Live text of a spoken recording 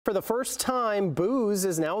For the first time, booze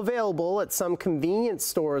is now available at some convenience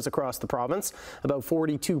stores across the province. About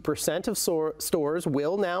 42% of stores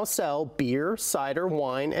will now sell beer, cider,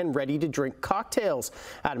 wine, and ready-to-drink cocktails.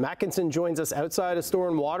 Adam Atkinson joins us outside a store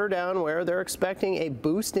in Waterdown where they're expecting a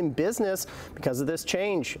boost in business because of this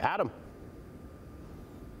change. Adam.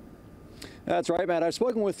 That's right, Matt. I've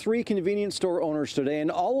spoken with 3 convenience store owners today, and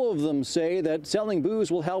all of them say that selling booze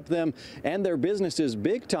will help them and their businesses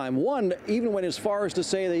big time. One even went as far as to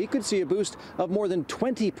say that he could see a boost of more than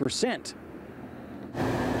 20%.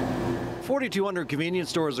 4,200 convenience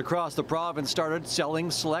stores across the province started selling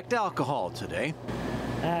select alcohol today.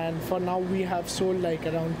 And for now, we have sold like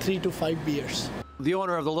around 3 to 5 beers. The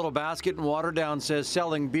owner of the Little Basket in Waterdown says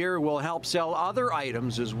selling beer will help sell other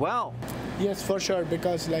items as well. Yes, for sure,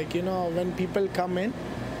 because when people come in,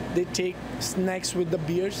 they take snacks with the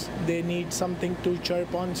beers. They need something to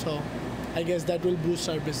chirp on, so I guess that will boost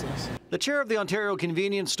our business. The chair of the Ontario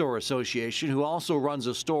Convenience Store Association, who also runs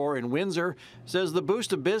a store in Windsor, says the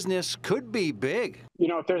boost of business could be big.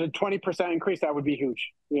 If there's a 20% increase, that would be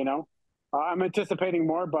huge, I'm anticipating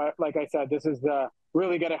more, but like I said, this is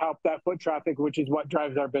really going to help that foot traffic, which is what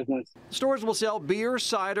drives our business. Stores will sell beer,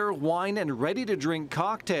 cider, wine, and ready-to-drink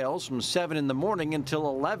cocktails from 7 in the morning until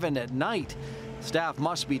 11 at night. Staff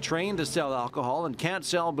must be trained to sell alcohol and can't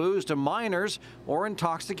sell booze to minors or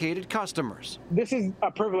intoxicated customers. This is a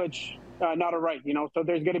privilege, not a right, so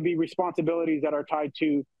there's going to be responsibilities that are tied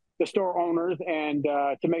to the store owners and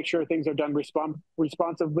to make sure things are done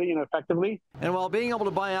responsibly and effectively. And while being able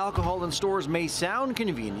to buy alcohol in stores may sound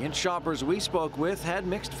convenient, shoppers we spoke with had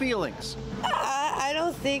mixed feelings. I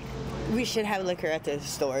don't think we should have liquor at the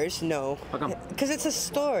stores, no. How come? Because it's a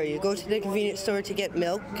store. You go to the convenience store to get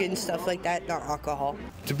milk and stuff like that, not alcohol.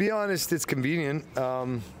 To be honest, it's convenient.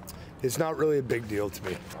 It's not really a big deal to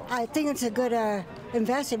me. I think it's a good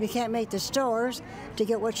investment. You can't make the stores to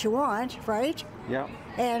get what you want, right? Yeah.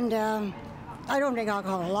 And I don't drink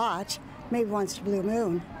alcohol a lot, maybe once in a blue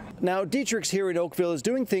moon. Now, Dietrich's here in Oakville is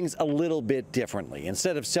doing things a little bit differently.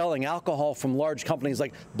 Instead of selling alcohol from large companies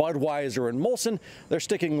like Budweiser and Molson, they're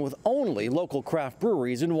sticking with only local craft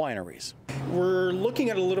breweries and wineries. We're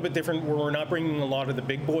looking at a little bit different where we're not bringing a lot of the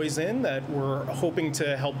big boys in, that we're hoping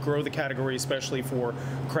to help grow the category, especially for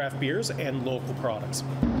craft beers and local products.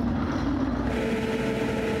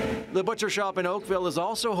 The butcher shop in Oakville is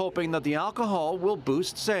also hoping that the alcohol will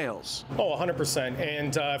boost sales. Oh, 100%.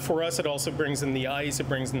 And for us, it also brings in the ice, it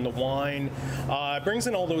brings in the wine, it brings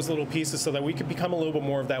in all those little pieces so that we could become a little bit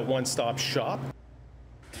more of that one-stop shop.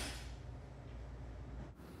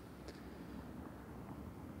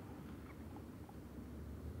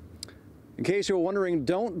 In case you're wondering,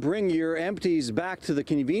 don't bring your empties back to the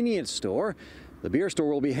convenience store. The beer store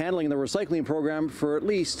will be handling the recycling program for at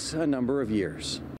least a number of years.